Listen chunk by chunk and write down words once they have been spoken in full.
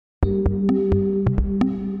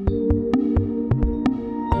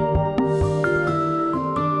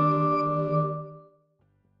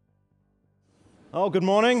Oh, good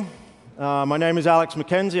morning. My name is Alex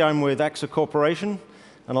McKenzie. I'm with Exa Corporation,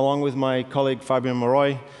 and along with my colleague Fabian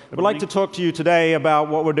Maroy, I would like to talk to you today about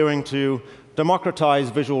what we're doing to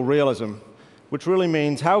democratize visual realism, which really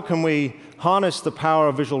means how can we harness the power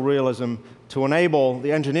of visual realism to enable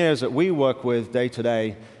the engineers that we work with day to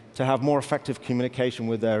day to have more effective communication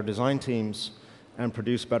with their design teams and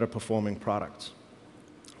produce better performing products.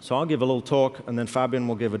 So I'll give a little talk, and then Fabian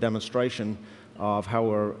will give a demonstration of how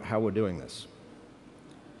we're doing this.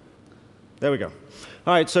 There we go.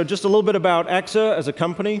 All right, so just a little bit about Exa as a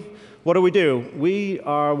company. What do? We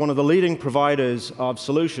are one of the leading providers of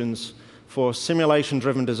solutions for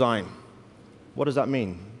simulation-driven design. What does that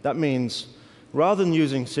mean? That means rather than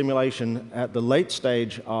using simulation at the late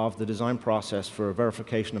stage of the design process for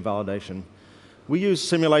verification and validation, we use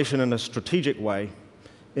simulation in a strategic way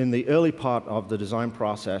in the early part of the design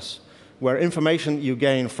process, where information you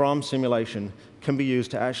gain from simulation can be used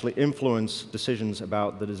to actually influence decisions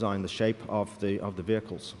about the design, the shape of the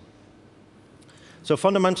vehicles. So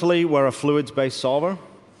fundamentally, we're a fluids-based solver,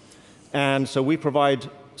 and so we provide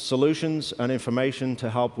solutions and information to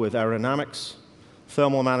help with aerodynamics,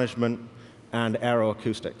 thermal management, and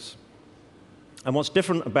aeroacoustics. And what's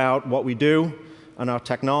different about what we do and our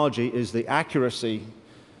technology is the accuracy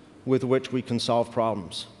with which we can solve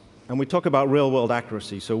problems. And we talk about real-world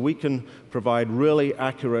accuracy, so we can provide really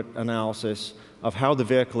accurate analysis of how the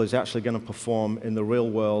vehicle is actually going to perform in the real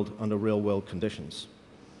world under real-world conditions.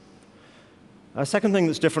 A second thing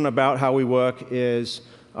that's different about how we work is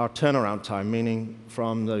our turnaround time, meaning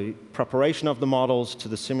from the preparation of the models to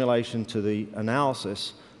the simulation to the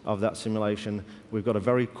analysis of that simulation, we've got a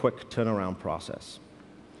very quick turnaround process.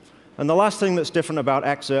 And the last thing that's different about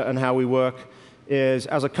Exa and how we work is,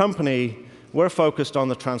 as a company, we're focused on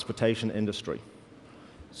the transportation industry.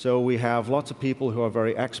 So we have lots of people who are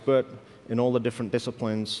very expert in all the different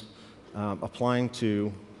disciplines applying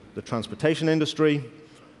to the transportation industry,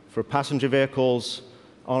 for passenger vehicles,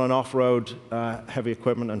 on and off-road heavy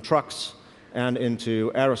equipment and trucks, and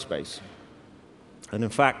into aerospace. And in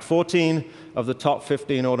fact, 14 of the top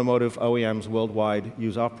 15 automotive OEMs worldwide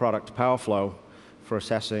use our product, PowerFlow, for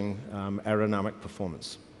assessing aerodynamic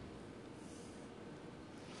performance.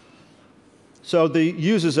 So the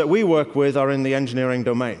users that we work with are in the engineering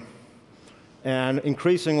domain. And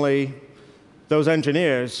increasingly, those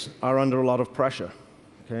engineers are under a lot of pressure.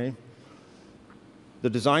 Okay? The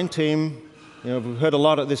design team, we've heard a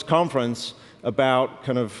lot at this conference about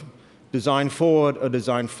kind of design forward or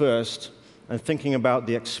design first, and thinking about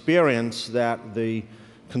the experience that the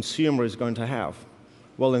consumer is going to have.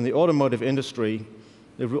 Well, in the automotive industry,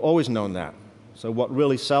 they've always known that. So what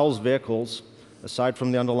really sells vehicles, aside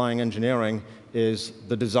from the underlying engineering, is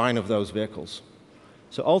the design of those vehicles.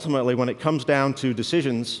 So ultimately, when it comes down to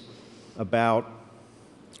decisions about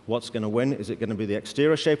what's going to win, is it going to be the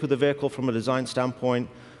exterior shape of the vehicle from a design standpoint,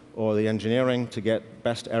 or the engineering to get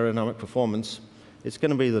best aerodynamic performance, it's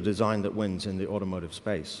going to be the design that wins in the automotive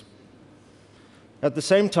space. At the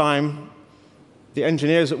same time, the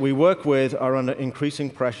engineers that we work with are under increasing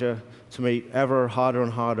pressure to meet ever harder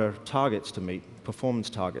and harder targets to meet, performance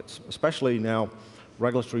targets, especially now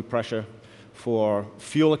regulatory pressure for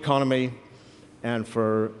fuel economy and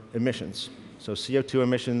for emissions. So CO2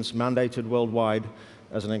 emissions mandated worldwide,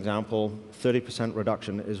 as an example, 30%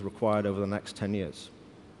 reduction is required over the next 10 years.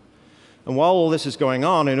 And while all this is going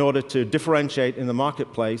on, in order to differentiate in the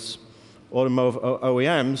marketplace, automotive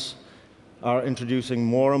OEMs are introducing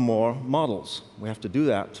more and more models. We have to do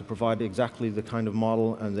that to provide exactly the kind of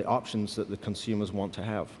model and the options that the consumers want to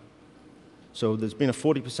have. So there's been a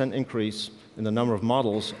 40% increase in the number of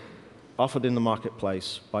models offered in the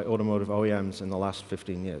marketplace by automotive OEMs in the last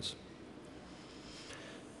 15 years.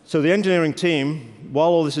 So the engineering team, while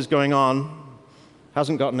all this is going on,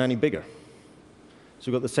 hasn't gotten any bigger.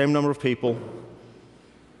 So we've got the same number of people,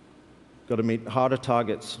 got to meet harder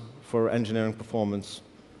targets for engineering performance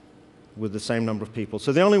with the same number of people.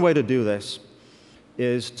 So the only way to do this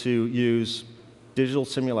is to use digital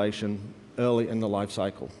simulation early in the life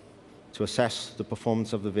cycle to assess the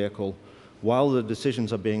performance of the vehicle while the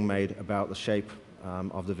decisions are being made about the shape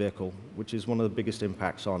of the vehicle, which is one of the biggest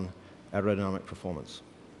impacts on aerodynamic performance.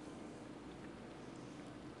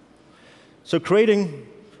 So creating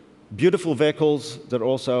beautiful vehicles that are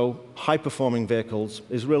also high-performing vehicles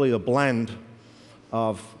is really a blend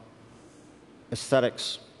of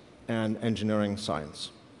aesthetics and engineering science.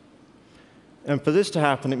 And for this to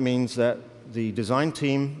happen, it means that the design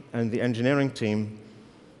team and the engineering team,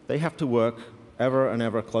 they have to work ever and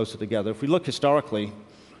ever closer together. If we look historically,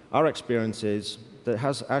 our experience is there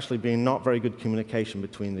has actually been not very good communication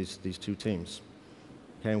between these two teams.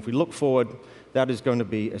 Okay, and if we look forward, that is going to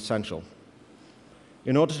be essential.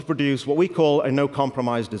 in order to produce what we call a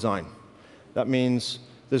no-compromise design. That means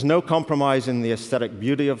there's no compromise in the aesthetic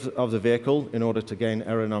beauty of the vehicle in order to gain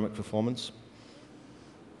aerodynamic performance.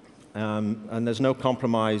 And there's no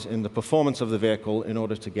compromise in the performance of the vehicle in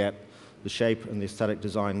order to get the shape and the aesthetic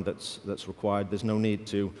design that's required. There's no need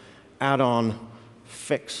to add on,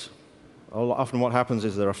 fix. Often what happens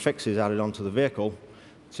is there are fixes added onto the vehicle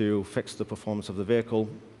to fix the performance of the vehicle,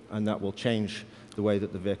 and that will change the way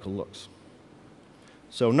that the vehicle looks.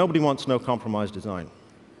 So nobody wants no compromise design.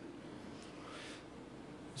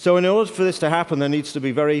 So in order for this to happen, there needs to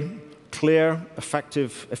be very clear,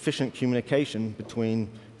 effective, efficient communication between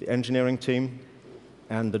the engineering team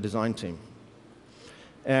and the design team.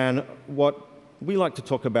 And what we like to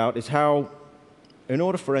talk about is how, in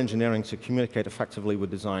order for engineering to communicate effectively with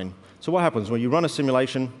design, so what happens when you run a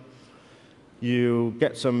simulation, you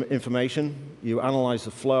get some information, you analyze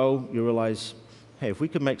the flow, you realize, hey, if we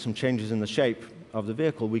could make some changes in the shape of the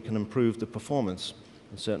vehicle, we can improve the performance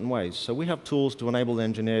in certain ways. So we have tools to enable the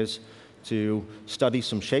engineers to study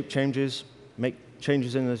some shape changes, make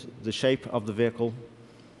changes in the shape of the vehicle,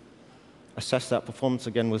 assess that performance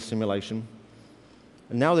again with simulation.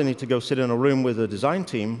 And now they need to go sit in a room with the design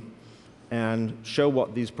team and show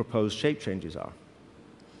what these proposed shape changes are.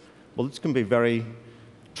 Well, this can be a very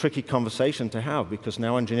tricky conversation to have because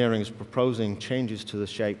now engineering is proposing changes to the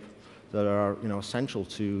shape that are essential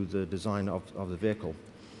to the design of the vehicle.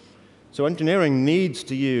 So engineering needs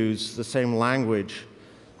to use the same language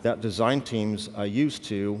that design teams are used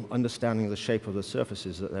to understanding the shape of the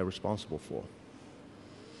surfaces that they're responsible for.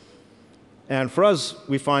 And for us,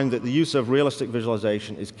 we find that the use of realistic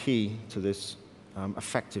visualization is key to this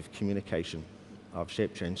effective communication of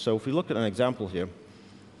shape change. So if we look at an example here,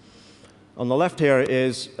 on the left here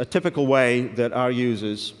is a typical way that our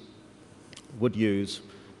users would use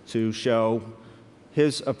to show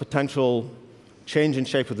here's a potential change in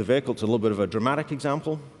shape of the vehicle. It's a little bit of a dramatic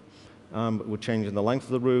example. We're changing the length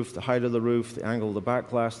of the roof, the height of the roof, the angle of the back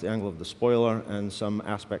glass, the angle of the spoiler, and some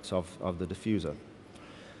aspects of the diffuser.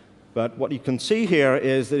 But what you can see here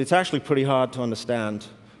is that it's actually pretty hard to understand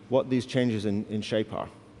what these changes in shape are.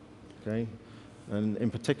 Okay? And in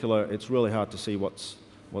particular, it's really hard to see what's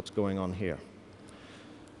going on here.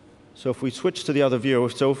 So if we switch to the other view,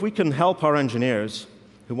 so if we can help our engineers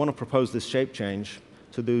who want to propose this shape change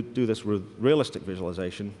to do this with realistic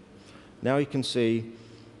visualization, now you can see,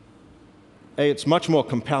 A, it's much more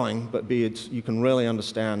compelling, but B, you can really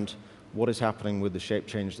understand what is happening with the shape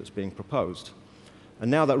change that's being proposed. And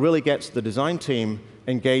now that really gets the design team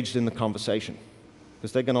engaged in the conversation,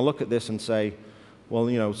 because they're going to look at this and say,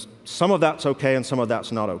 well, some of that's okay and some of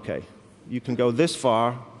that's not okay. You can go this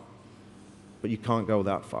far, but you can't go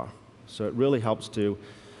that far. So it really helps to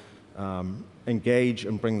engage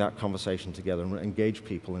and bring that conversation together and engage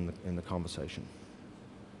people in the conversation.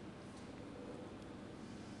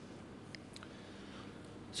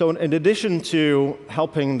 So in addition to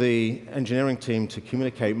helping the engineering team to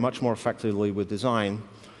communicate much more effectively with design,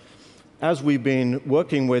 as we've been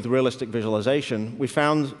working with realistic visualization, we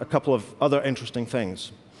found a couple of other interesting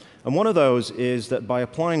things. And one of those is that by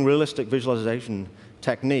applying realistic visualization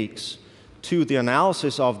techniques to the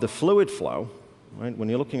analysis of the fluid flow, right? When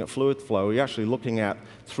you're looking at fluid flow, you're actually looking at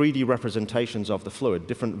 3D representations of the fluid,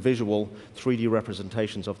 different visual 3D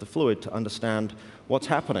representations of the fluid to understand what's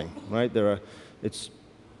happening, right? It's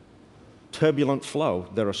turbulent flow.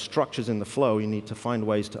 There are structures in the flow. You need to find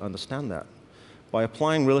ways to understand that. By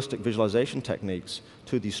applying realistic visualization techniques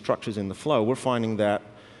to these structures in the flow, we're finding that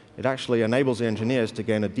it actually enables the engineers to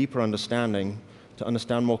gain a deeper understanding, to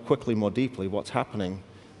understand more quickly, more deeply what's happening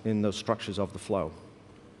in those structures of the flow.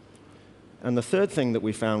 And the third thing that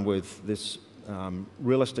we found with this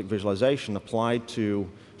realistic visualization applied to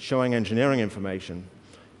showing engineering information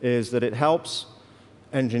is that it helps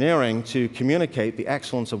engineering to communicate the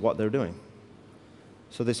excellence of what they're doing.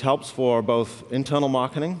 So this helps for both internal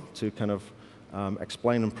marketing to kind of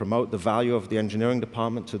explain and promote the value of the engineering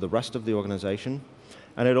department to the rest of the organization,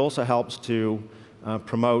 and it also helps to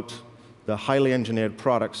promote the highly engineered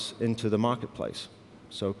products into the marketplace.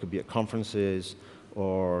 So it could be at conferences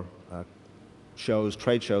or shows,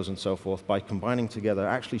 trade shows, and so forth, by combining together,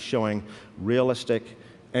 actually showing realistic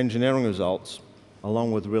engineering results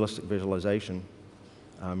along with realistic visualization.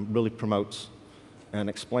 Really promotes and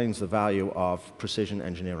explains the value of precision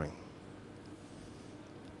engineering.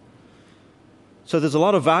 So there's a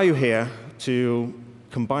lot of value here to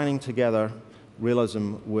combining together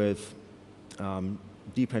realism with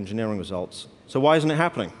deep engineering results. So why isn't it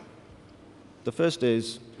happening? The first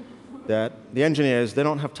is that the engineers, they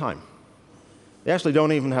don't have time. They actually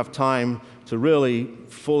don't even have time to really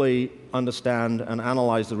fully understand and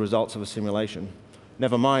analyze the results of a simulation,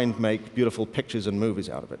 never mind make beautiful pictures and movies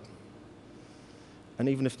out of it. And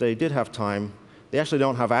even if they did have time, they actually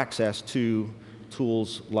don't have access to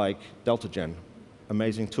tools like DeltaGen.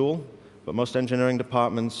 Amazing tool, but most engineering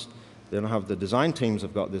departments, they don't have the design teams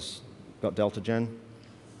have got DeltaGen.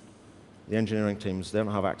 The engineering teams, they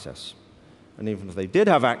don't have access. And even if they did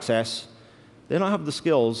have access, they don't have the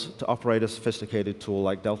skills to operate a sophisticated tool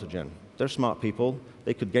like DeltaGen. They're smart people.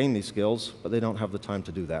 They could gain these skills, but they don't have the time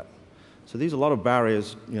to do that. So these are a lot of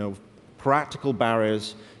barriers, practical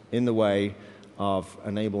barriers in the way of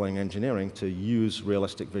enabling engineering to use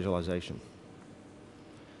realistic visualization.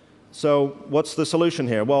 So what's the solution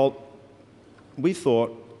here? Well, we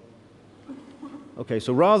thought, okay,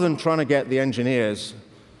 so rather than trying to get the engineers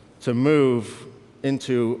to move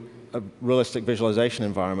into a realistic visualization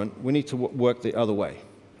environment, we need to work the other way.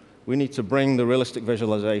 We need to bring the realistic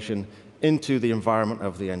visualization into the environment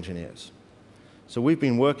of the engineers. So we've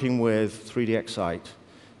been working with 3DEXCITE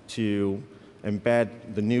to embed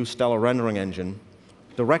the new Stellar rendering engine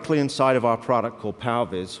directly inside of our product called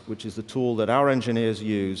PowerVis, which is the tool that our engineers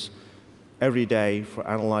use every day for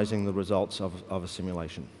analyzing the results of a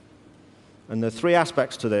simulation. And there are three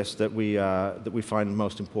aspects to this that we find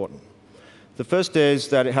most important. The first is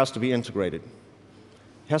that it has to be integrated.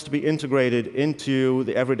 It has to be integrated into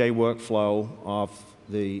the everyday workflow of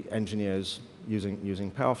the engineers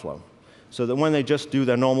using PowerFlow, so that when they just do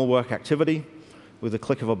their normal work activity, with a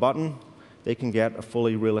click of a button, they can get a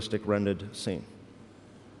fully realistic rendered scene.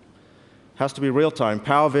 It has to be real-time.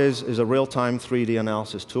 PowerVis is a real-time 3D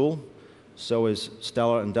analysis tool. So is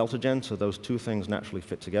Stellar and DeltaGen, so those two things naturally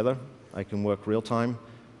fit together. I can work real-time,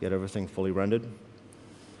 get everything fully rendered.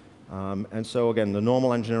 And so again, the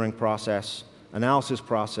normal engineering process, analysis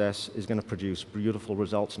process, is going to produce beautiful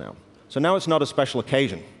results now. So now it's not a special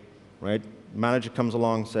occasion, right? Manager comes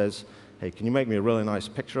along and says, hey, can you make me a really nice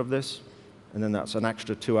picture of this? And then that's an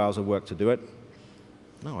extra 2 hours of work to do it.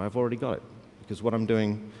 No, I've already got it, because what I'm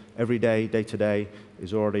doing every day, day to day,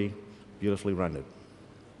 is already beautifully rendered.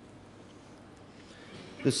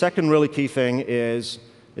 The second really key thing is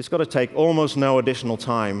it's got to take almost no additional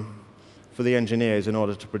time for the engineers in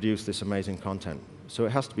order to produce this amazing content. So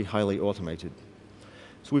it has to be highly automated.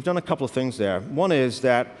 So we've done a couple of things there. One is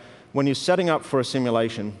that when you're setting up for a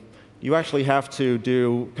simulation, you actually have to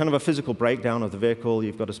do kind of a physical breakdown of the vehicle.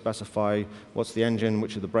 You've got to specify what's the engine,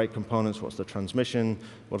 which are the brake components, what's the transmission,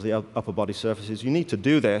 what are the upper body surfaces. You need to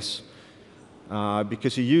do this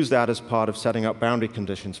because you use that as part of setting up boundary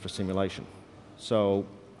conditions for simulation. So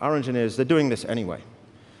our engineers, they're doing this anyway.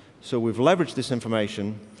 So we've leveraged this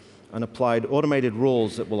information and applied automated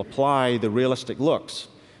rules that will apply the realistic looks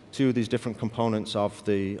to these different components of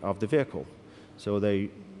the vehicle. So they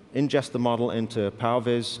ingest the model into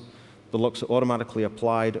PowerVis. The looks are automatically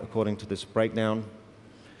applied according to this breakdown.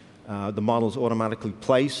 The model's automatically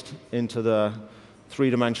placed into the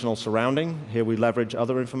three-dimensional surrounding. Here we leverage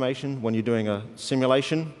other information. When you're doing a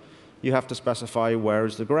simulation, you have to specify where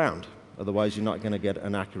is the ground. Otherwise, you're not going to get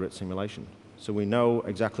an accurate simulation. So we know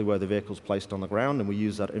exactly where the vehicle's placed on the ground, and we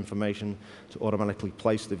use that information to automatically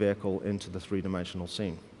place the vehicle into the three-dimensional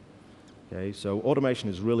scene. Okay, so automation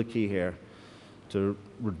is really key here to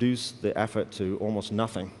reduce the effort to almost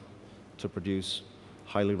nothing to produce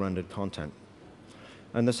highly rendered content.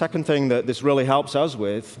 And the second thing that this really helps us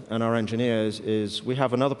with, and our engineers, is we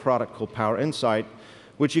have another product called Power Insight,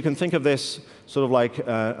 which you can think of this sort of like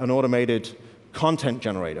an automated content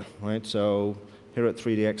generator, right? So here at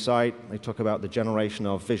 3DEXCITE, they talk about the generation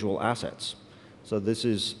of visual assets. So this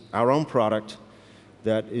is our own product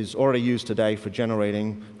that is already used today for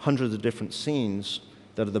generating hundreds of different scenes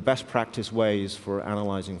that are the best practice ways for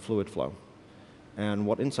analyzing fluid flow. And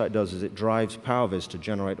what Insight does is it drives PowerVis to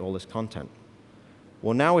generate all this content.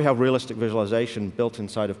 Well, now we have realistic visualization built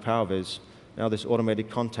inside of PowerVis. Now this automated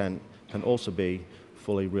content can also be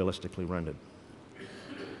fully realistically rendered.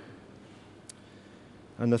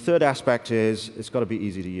 And the third aspect is it's got to be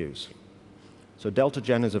easy to use. So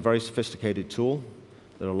DeltaGen is a very sophisticated tool.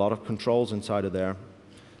 There are a lot of controls inside of there.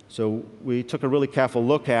 So we took a really careful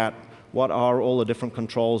look at what are all the different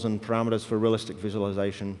controls and parameters for realistic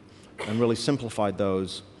visualization and really simplified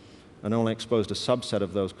those and only exposed a subset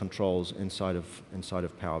of those controls inside of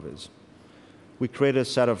PowerVis. We created a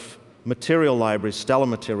set of material libraries, Stellar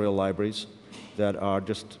material libraries, that are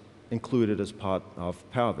just included as part of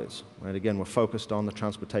PowerVis. Right? Again, we're focused on the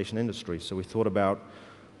transportation industry, so we thought about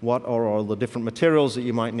what are all the different materials that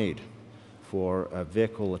you might need for a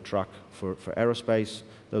vehicle, a truck, for aerospace.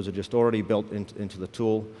 Those are just already built into the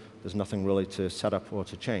tool. There's nothing really to set up or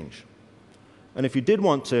to change. And if you did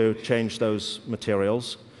want to change those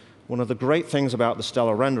materials, one of the great things about the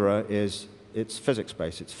Stellar renderer is it's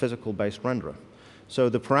physics-based, it's physical-based renderer. So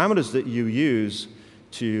the parameters that you use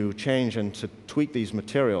to change and to tweak these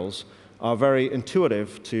materials are very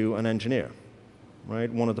intuitive to an engineer, right?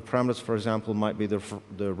 One of the parameters, for example, might be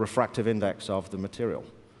the refractive index of the material,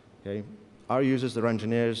 okay? Our users, they're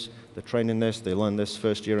engineers, they're trained in this, they learn this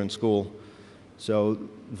first year in school. So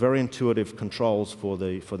very intuitive controls for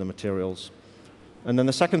the materials. And then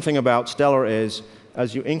the second thing about Stellar is,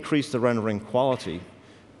 as you increase the rendering quality,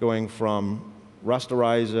 going from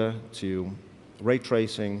rasterizer to ray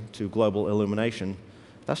tracing to global illumination,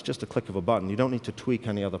 that's just a click of a button. You don't need to tweak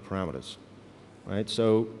any other parameters, right?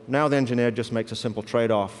 So now the engineer just makes a simple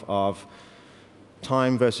trade-off of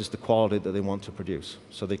time versus the quality that they want to produce.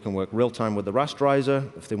 So they can work real-time with the rasterizer.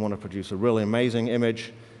 If they want to produce a really amazing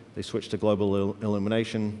image, they switch to global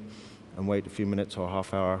illumination and wait a few minutes or a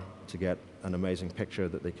half hour to get an amazing picture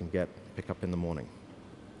that they can pick up in the morning.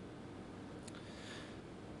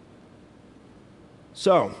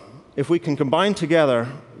 So if we can combine together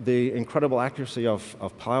the incredible accuracy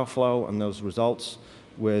of power flow and those results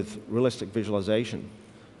with realistic visualization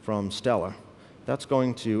from Stellar, that's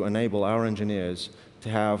going to enable our engineers to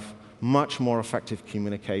have much more effective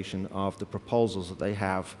communication of the proposals that they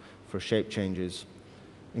have for shape changes,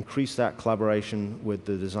 increase that collaboration with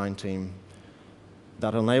the design team.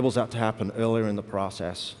 That enables that to happen earlier in the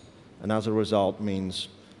process, and as a result means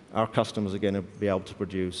our customers are going to be able to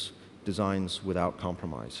produce designs without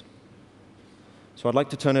compromise. So I'd like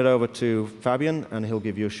to turn it over to Fabian, and he'll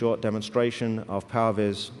give you a short demonstration of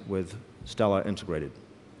PowerViz with Stellar integrated.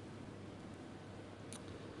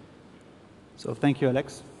 So thank you,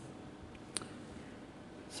 Alex.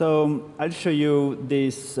 So I'll show you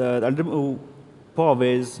this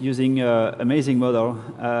PowerViz using an amazing model,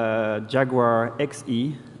 Jaguar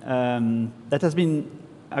XE, that has been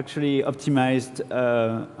actually optimized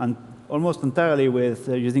almost entirely with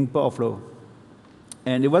using PowerFlow.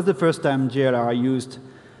 And it was the first time JLR used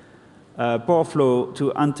PowerFlow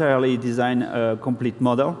to entirely design a complete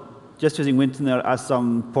model, just using wind tunnel as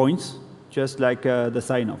some points, just like the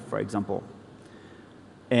sign-off, for example.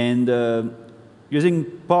 And using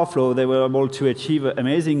PowerFlow, they were able to achieve an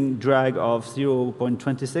amazing drag of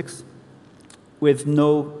 0.26 with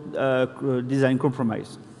no design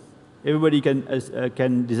compromise. Everybody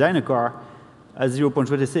can design a car at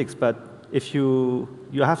 0.26, but if you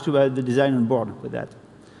have to have the design on board with that.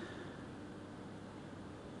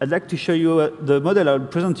 I'd like to show you the model I'll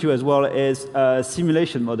present to you as well as a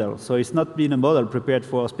simulation model. So it's not been a model prepared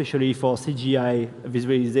especially for CGI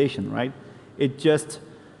visualization, right? It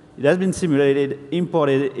has been simulated,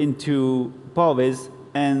 imported into PowerViz,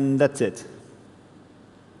 and that's it.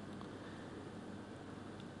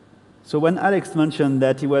 So when Alex mentioned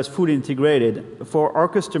that it was fully integrated, for our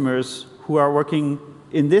customers who are working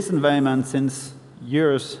in this environment since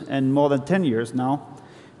years and more than 10 years now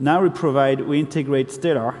we integrate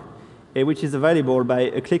Stellar, which is available by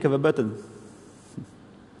a click of a button.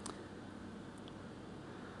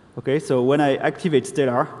 Okay, so when I activate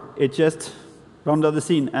Stellar, it just render the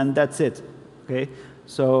scene, and that's it. Okay,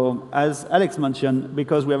 so as Alex mentioned,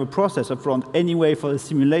 because we have a process up front anyway for the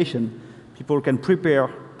simulation, people can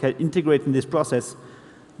prepare, can integrate in this process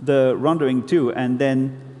the rendering too, and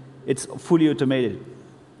then it's fully automated.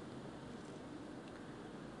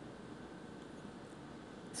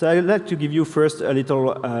 So I'd like to give you first a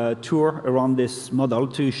little tour around this model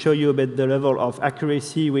to show you a bit the level of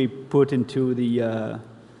accuracy we put into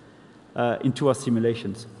our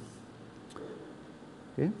simulations.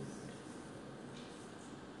 Okay.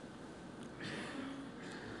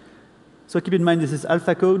 So keep in mind this is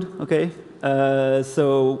alpha code, okay?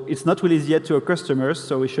 So it's not released yet to our customers,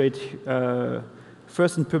 so we show it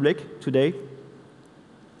first in public today.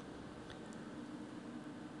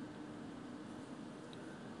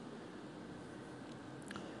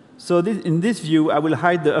 So in this view, I will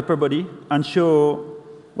hide the upper body and show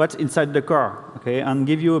what's inside the car, okay? And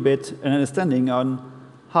give you a bit an understanding on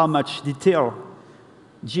how much detail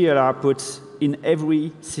JLR puts in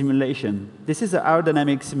every simulation. This is an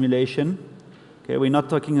aerodynamic simulation. Okay, we're not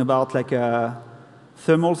talking about like a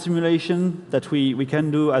thermal simulation that we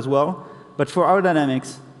can do as well. But for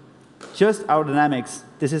aerodynamics, just aerodynamics,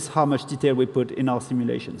 this is how much detail we put in our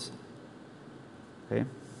simulations. Okay.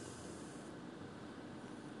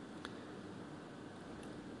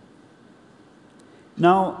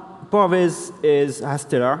 Now, PowerViz has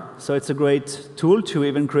Stellar, so it's a great tool to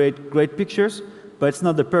even create great pictures. But it's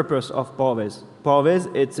not the purpose of PowerViz.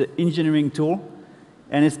 PowerViz, it's an engineering tool,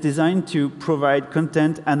 and it's designed to provide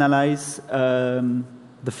content, analyze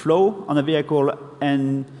the flow on a vehicle,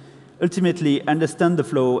 and ultimately understand the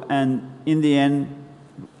flow, and in the end,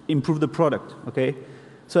 improve the product. Okay?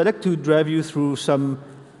 So I'd like to drive you through some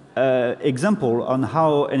example on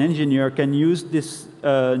how an engineer can use this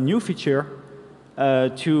new feature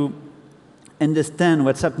to understand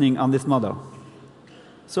what's happening on this model.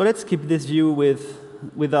 So let's keep this view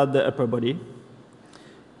without the upper body.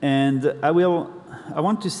 And I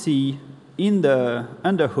want to see in the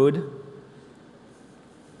underhood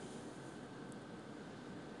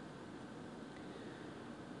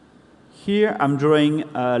here I'm drawing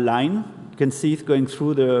a line. You can see it going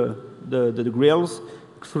through the grills,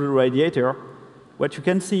 through the radiator. What you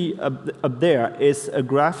can see up there is a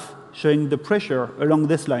graph showing the pressure along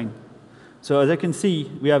this line. So as I can see,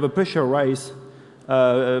 we have a pressure rise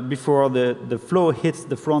before the flow hits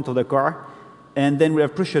the front of the car, and then we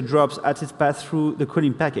have pressure drops as it passes through the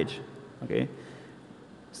cooling package. Okay?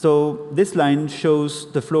 So this line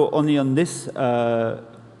shows the flow only on this,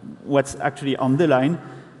 what's actually on the line,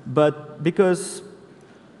 but because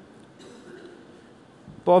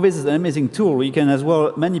PowerVis is an amazing tool, we can as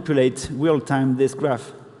well manipulate real-time this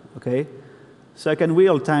graph. Okay? So I can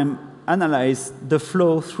real-time analyze the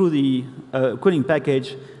flow through the cooling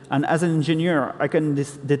package, and as an engineer, I can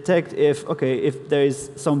detect if there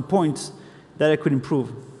is some points that I could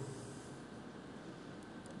improve.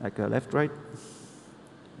 Like left, right.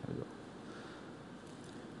 There we go.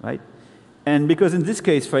 Right? And because in this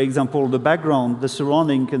case, for example, the background, the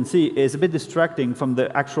surrounding you can see is a bit distracting from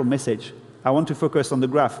the actual message. I want to focus on the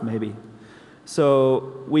graph, maybe.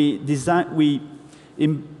 So we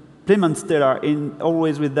implement Stellar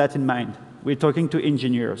always with that in mind. We're talking to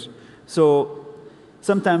engineers. So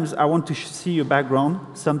sometimes I want to see a background,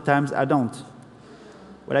 sometimes I don't.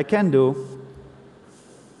 What I can do,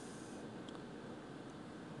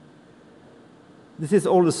 this is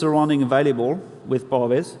all the surrounding available with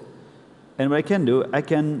PowerVis. And what I can do, I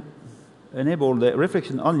can enable the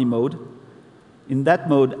reflection only mode. In that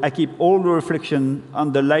mode, I keep all the reflection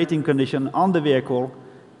on the lighting condition on the vehicle,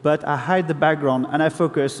 but I hide the background and I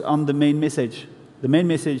focus on the main message. The main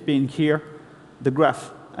message being here, the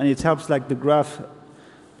graph. And it helps like the graph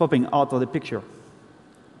popping out of the picture.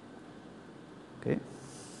 Okay.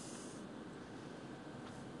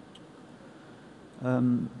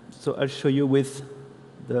 So I'll show you with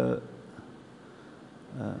the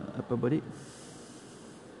upper body.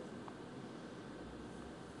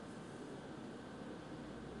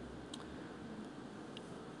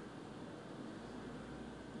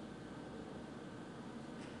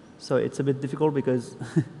 So it's a bit difficult because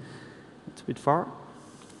it's a bit far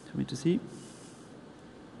for me to see.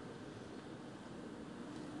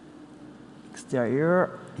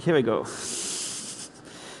 Exterior, here we go.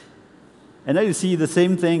 And now you see the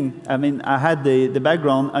same thing. I mean, I had the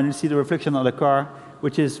background, and you see the reflection of the car,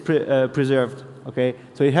 which is preserved. Okay,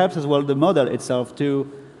 so it helps as well the model itself to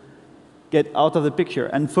get out of the picture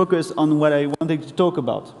and focus on what I wanted to talk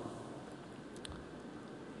about.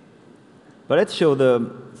 But let's show the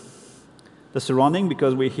surrounding,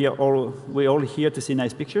 because we're all here to see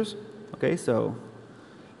nice pictures. Okay, so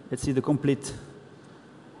let's see the complete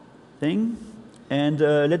thing, and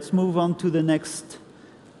let's move on to the next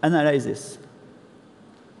analysis.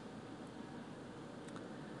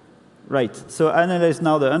 Right, so I analyze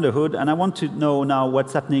now the underhood, and I want to know now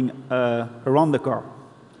what's happening around the car.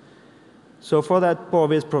 So for that,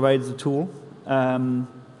 PowerVis provides a tool.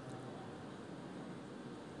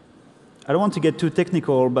 I don't want to get too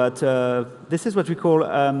technical, but this is what we call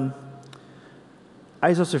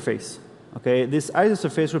isosurface. Okay, this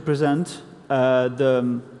isosurface represents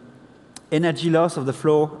the energy loss of the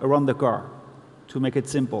flow around the car, to make it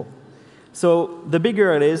simple. So the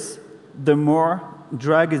bigger it is, the more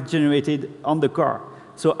drag is generated on the car.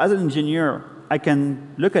 So as an engineer, I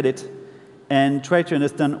can look at it and try to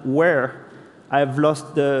understand where I've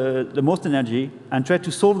lost the most energy and try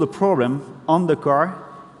to solve the problem on the car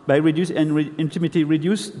by reduce and ultimately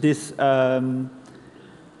reduce this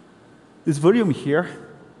this volume here,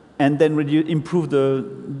 and then improve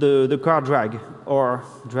the car drag or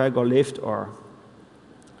lift or.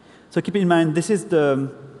 So keep in mind, this is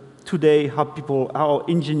today how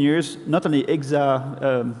engineers, not only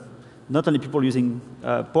Exa, not only people using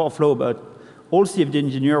PowerFlow, but all CFD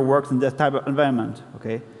engineer works in that type of environment.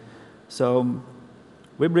 Okay, so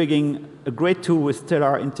we're bringing a great tool with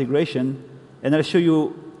Stellar integration, and I'll show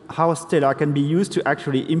you how Stellar can be used to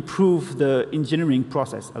actually improve the engineering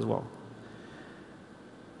process as well.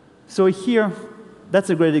 So here, that's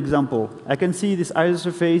a great example. I can see this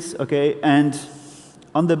isosurface, okay, and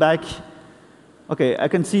on the back, okay, I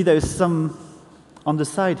can see there's some on the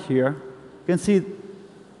side here. You can see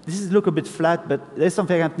this look a bit flat, but there's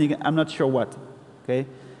something happening. I'm not sure what. Okay,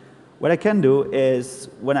 what I can do is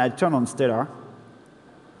when I turn on Stellar,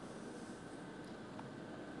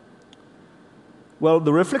 Well,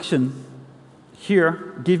 the reflection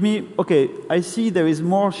here give me, OK, I see there is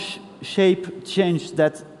more shape change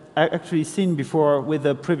that I actually seen before with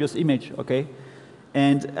the previous image, OK?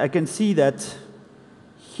 And I can see that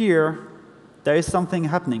here there is something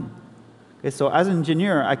happening. Okay, so as an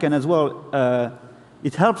engineer, I can as well,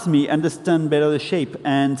 it helps me understand better the shape.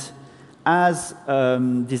 And as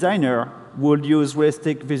designer, would use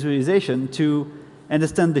realistic visualization to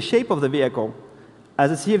understand the shape of the vehicle. As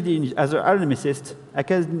a CFD, as an aerodynamicist, I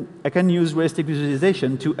can use realistic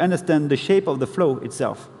visualization to understand the shape of the flow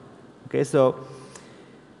itself. Okay, so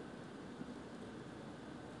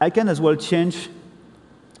I can as well change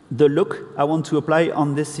the look I want to apply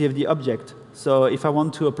on this CFD object. So if I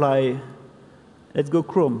want to apply, let's go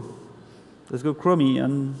chrome. Let's go chromey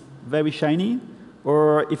and very shiny.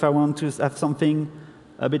 Or if I want to have something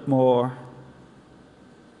a bit more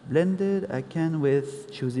blended, I can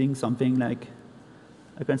with choosing something like,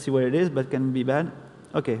 I can see what it is, but it can be bad.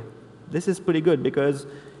 OK, this is pretty good because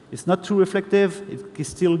it's not too reflective. It can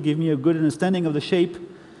still give me a good understanding of the shape.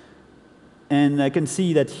 And I can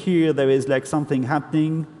see that here there is like something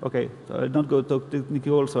happening. OK, so I will not go talk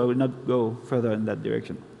technical, so I will not go further in that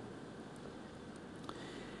direction.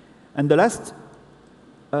 And the last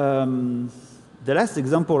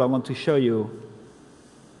example I want to show you,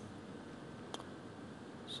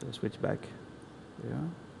 so switch back. Yeah.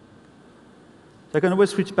 So I can always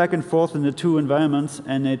switch back and forth in the two environments,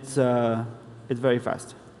 and it's very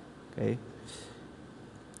fast. Okay.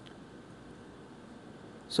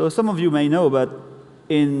 So some of you may know, but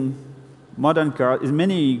in modern cars, in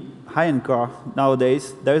many high-end cars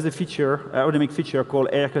nowadays, there is a feature, aerodynamic feature called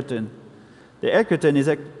air curtain. The air curtain is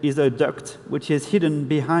a duct which is hidden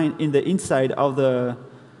behind in the inside of the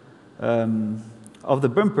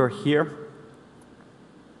bumper here.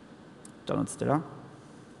 Turn on Stella.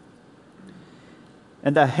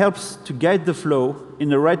 And that helps to guide the flow in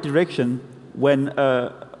the right direction when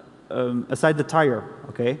aside the tire.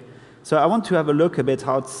 Okay. So I want to have a look a bit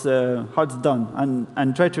how it's done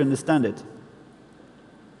and try to understand it.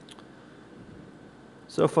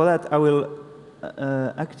 So for that, I will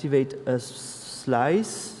activate a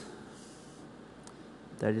slice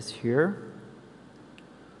that is here.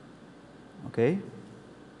 Okay.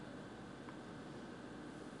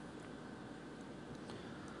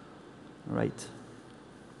 All right.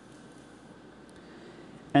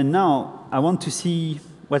 And now I want to see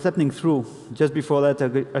what's happening through. Just before that,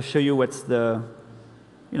 I'll show you what's the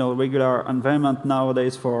regular environment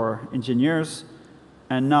nowadays for engineers.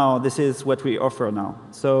 And now this is what we offer now.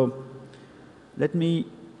 So let me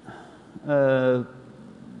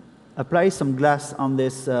apply some glass on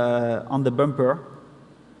this on the bumper.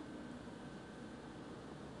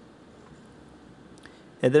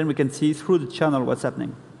 And then we can see through the channel what's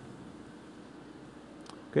happening.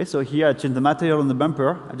 Okay, so here I change the material on the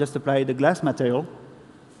bumper. I just apply the glass material.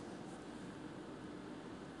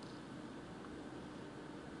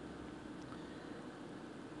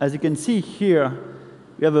 As you can see here,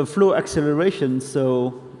 we have a flow acceleration,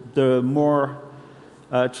 so the more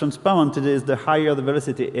transparent it is, the higher the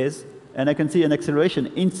velocity is. And I can see an acceleration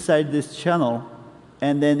inside this channel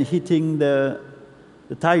and then hitting the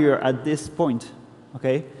tire at this point.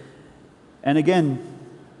 Okay? And again,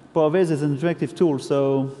 PowerVis is an interactive tool,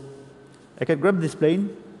 so I can grab this plane.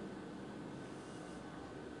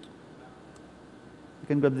 I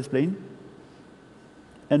can grab this plane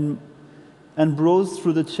and browse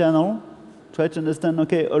through the channel, try to understand,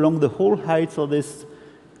 okay, along the whole height of this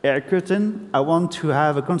air curtain, I want to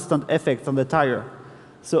have a constant effect on the tire.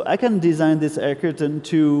 So I can design this air curtain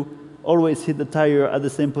to always hit the tire at the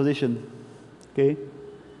same position. Okay?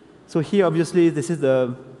 So here, obviously, this is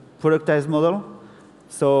the productized model.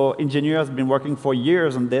 So engineers have been working for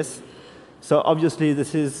years on this. So obviously,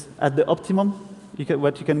 this is at the optimum,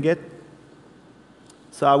 what you can get.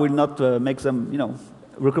 So I will not make some,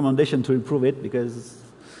 recommendation to improve it, because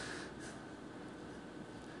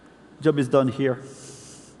job is done here.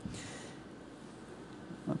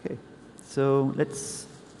 Okay, so let's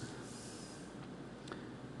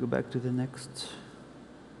go back to the next.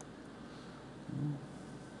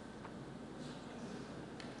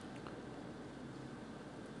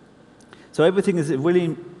 So everything is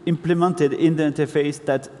really implemented in the interface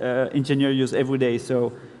that engineers use every day.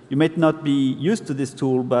 So you might not be used to this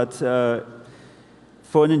tool, but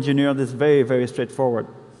for an engineer, this is very, very straightforward.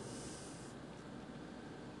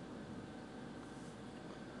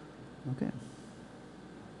 Okay.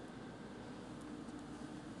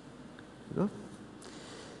 Go.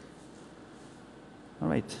 All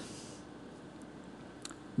right.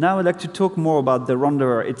 Now I'd like to talk more about the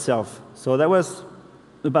renderer itself. So that was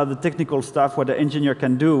about the technical stuff, what the engineer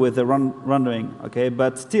can do with the rendering, okay?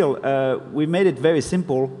 But still, we made it very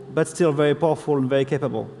simple, but still very powerful and very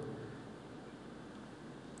capable.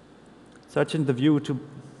 So I changed the view to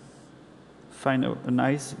find a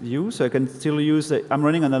nice view, so I can still use I'm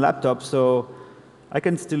running on a laptop, so I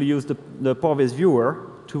can still use the PowerVis viewer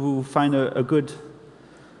to find a good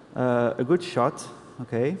shot,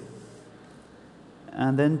 okay?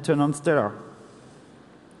 And then turn on Stellar.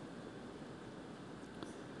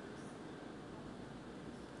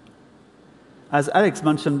 As Alex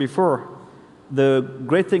mentioned before, the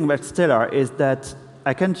great thing about Stellar is that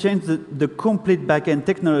I can change the complete backend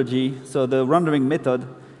technology, so the rendering method,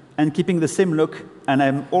 and keeping the same look, and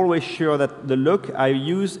I'm always sure that the look I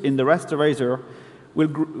use in the rasterizer will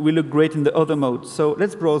look great in the other mode. So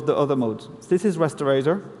let's browse the other modes. This is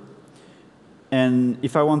rasterizer, and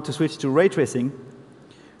if I want to switch to ray tracing,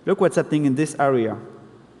 look what's happening in this area.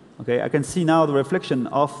 Okay, I can see now the reflection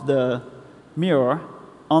of the mirror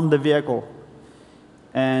on the vehicle.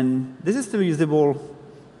 And this is still usable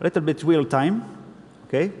a little bit real time,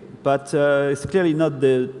 okay? But it's clearly not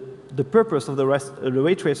the purpose of the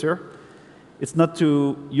ray tracer. It's not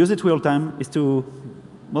to use it real time, it's to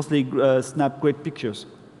mostly snap great pictures.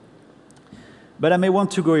 But I may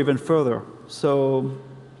want to go even further. So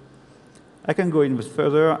I can go even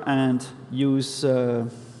further and use,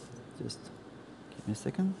 just give me a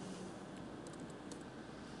second.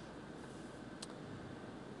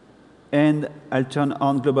 And I'll turn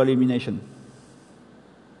on global illumination.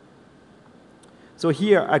 So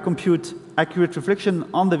here I compute accurate reflection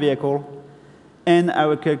on the vehicle, and I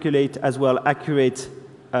will calculate as well accurate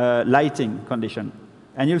lighting condition.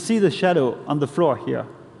 And you'll see the shadow on the floor here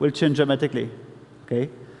will change dramatically. Okay,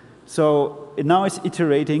 so now it's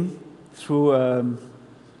iterating through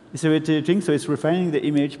so it's refining the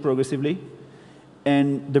image progressively,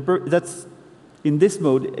 and that's in this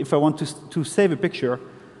mode. If I want to save a picture,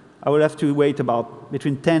 I will have to wait about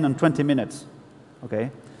between 10 and 20 minutes,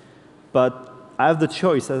 okay? But I have the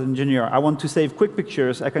choice as an engineer. I want to save quick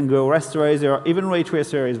pictures. I can go rasterizer, even ray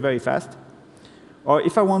tracer is very fast. Or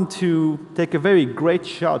if I want to take a very great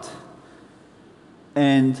shot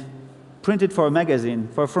and print it for a magazine,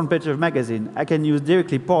 for a front page of a magazine, I can use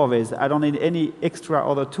directly PowerVis. I don't need any extra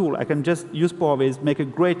other tool. I can just use PowerVis, make a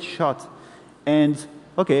great shot, and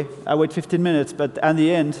okay, I wait 15 minutes, but at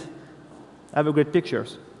the end, I have a great picture.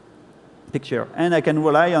 And I can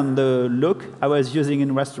rely on the look I was using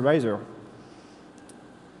in rasterizer.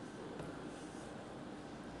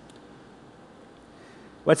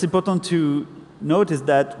 What's important to note is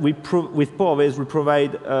that with PowerVis, we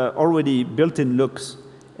provide already built-in looks.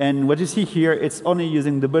 And what you see here, it's only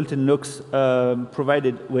using the built-in looks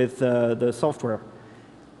provided with the software.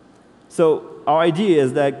 So our idea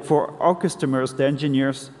is that for our customers, the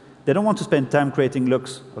engineers, they don't want to spend time creating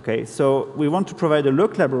looks. Okay, so we want to provide a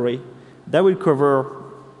look library that will cover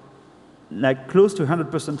like close to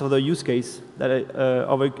 100% of the use case that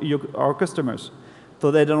of our customers.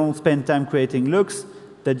 So they don't spend time creating looks,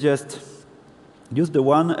 they just use the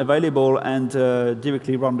one available and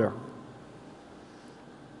directly render.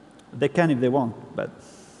 They can if they want, but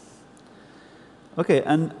okay.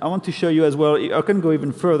 And I want to show you as well. I can go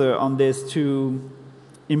even further on this to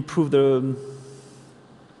improve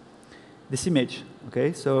this image.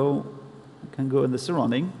 Okay, so I can go in the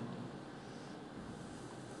surrounding.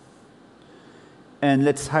 And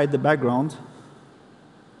let's hide the background.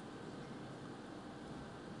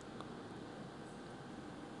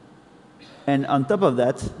 And on top of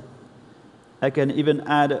that, I can even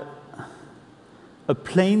add a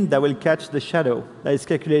plane that will catch the shadow that is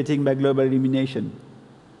calculating by global illumination.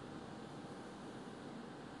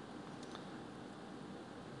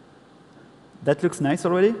 That looks nice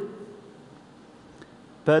already.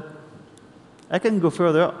 But I can go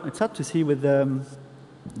further. It's hard to see with the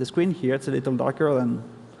screen here. It's a little darker than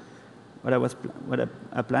what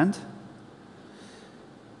I planned.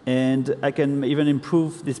 And I can even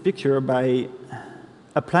improve this picture by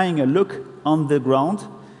applying a look on the ground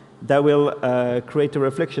that will create a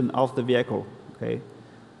reflection of the vehicle. Okay.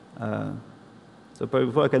 So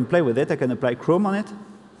before I can play with it, I can apply Chrome on it.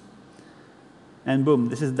 And boom,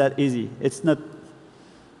 this is that easy. It's not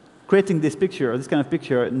creating this picture, this kind of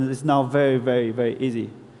picture, and it's now very, very, very easy.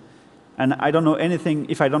 And I don't know anything,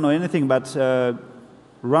 if I don't know anything about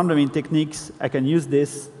rendering techniques, I can use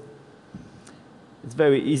this. It's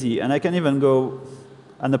very easy. And I can even go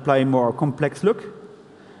and apply more complex look.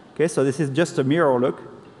 Okay, so this is just a mirror look.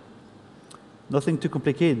 Nothing too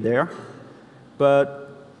complicated there. But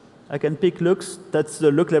I can pick looks. That's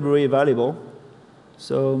the look library available.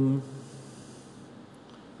 So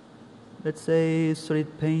let's say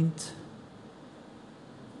solid paint.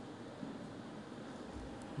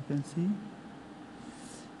 can see.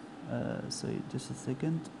 Sorry, just a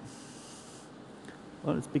second.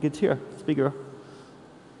 Well, let's pick it here. It's bigger.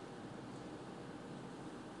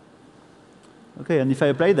 Okay, and if I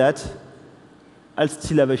apply that, I'll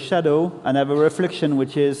still have a shadow and have a reflection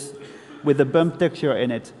which is with a bump texture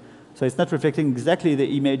in it. So it's not reflecting exactly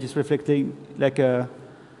the image, it's reflecting like a,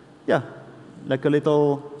 yeah, like a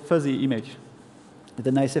little fuzzy image with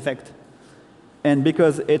a nice effect. And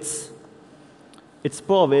because it's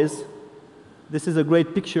Porvis, this is a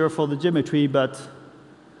great picture for the geometry, but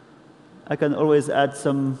I can always add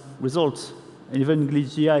some results. And even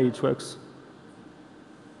glitch GI, it works.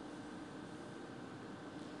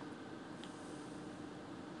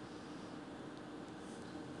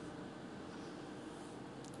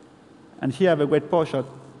 And here I have a great power shot.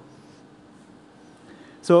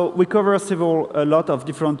 So we cover a lot of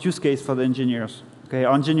different use cases for the engineers. Okay,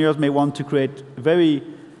 our engineers may want to create very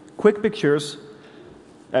quick pictures.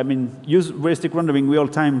 I mean, use realistic rendering real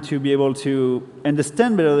time to be able to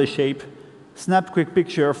understand better the shape, snap quick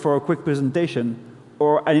picture for a quick presentation,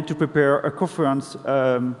 or I need to prepare a conference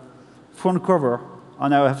front cover,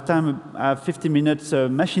 and I have time, I have 50 minutes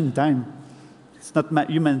machine time. It's not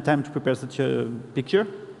human time to prepare such a picture.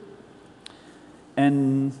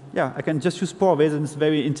 And yeah, I can just use Porvis, and it's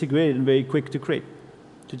very integrated and very quick to create,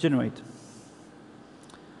 to generate.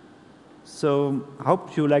 So I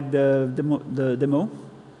hope you like the demo.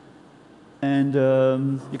 And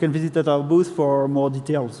you can visit at our booth for more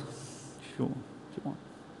details. Sure.